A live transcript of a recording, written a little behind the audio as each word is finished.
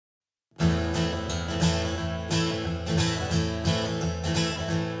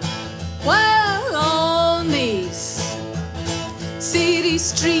Well, on these city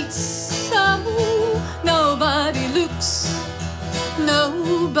streets, oh, nobody looks,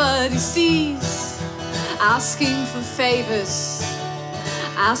 nobody sees, asking for favors,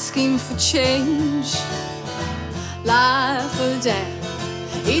 asking for change, life or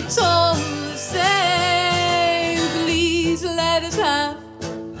death, it's all the same. Please let us have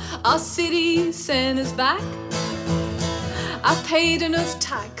our city centers back. I paid enough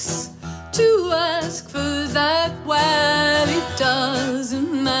tax to ask for that. Well, it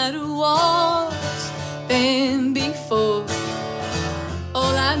doesn't matter what's been before.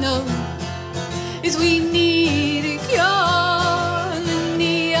 All I know is we need a cure. The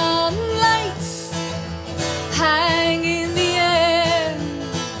neon lights hang in the air,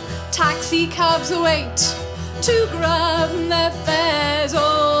 taxi cabs wait to grab their fares.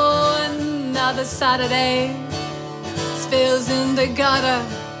 Oh, another Saturday spills in the gutter,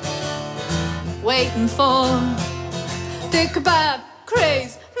 waiting for the kebab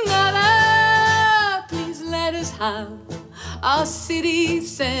craze. Nada, please let us have our city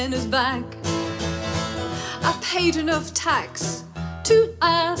centers back. I paid enough tax to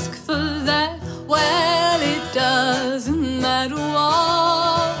ask for that. Well, it doesn't matter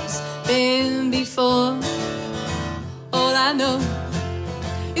what's been before. All I know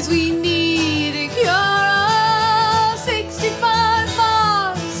is we need a cure. 65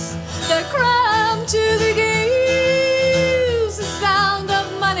 bars, they're crammed to the gills. The sound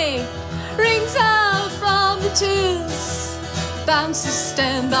of money rings out from the tills. Bouncers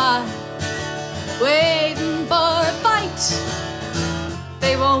stand by, waiting for a fight.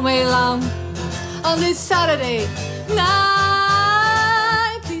 They won't wait long on this Saturday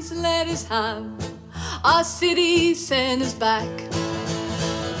night. Please let us have our city centers back.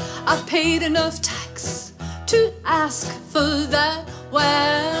 I've paid enough tax to ask for that.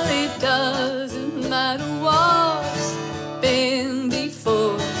 Well, it doesn't matter what's been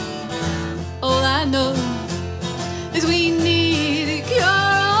before. All I know is we need a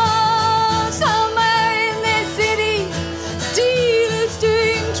cure. Somewhere in this city, dealer's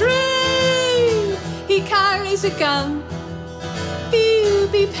doing trade. He carries a gun, he'll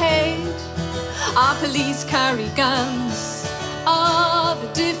be paid. Our police carry guns of a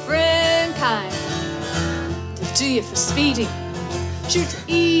different kind. They'll do you for speeding, shoot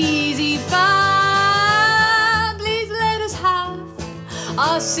easy fine. Please let us have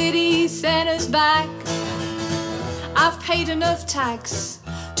our city centers back. I've paid enough tax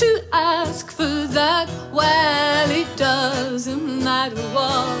to ask for that. Well, it doesn't matter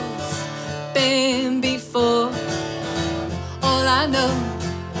what's been before. All I know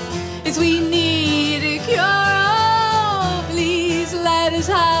is we need a cure. Oh, please let us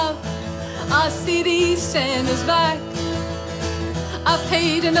have our city centers back. I've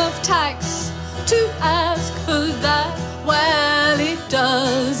paid enough tax to ask for that. Well, it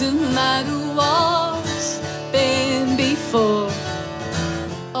doesn't matter what's been before.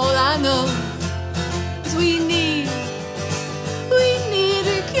 All I know is we need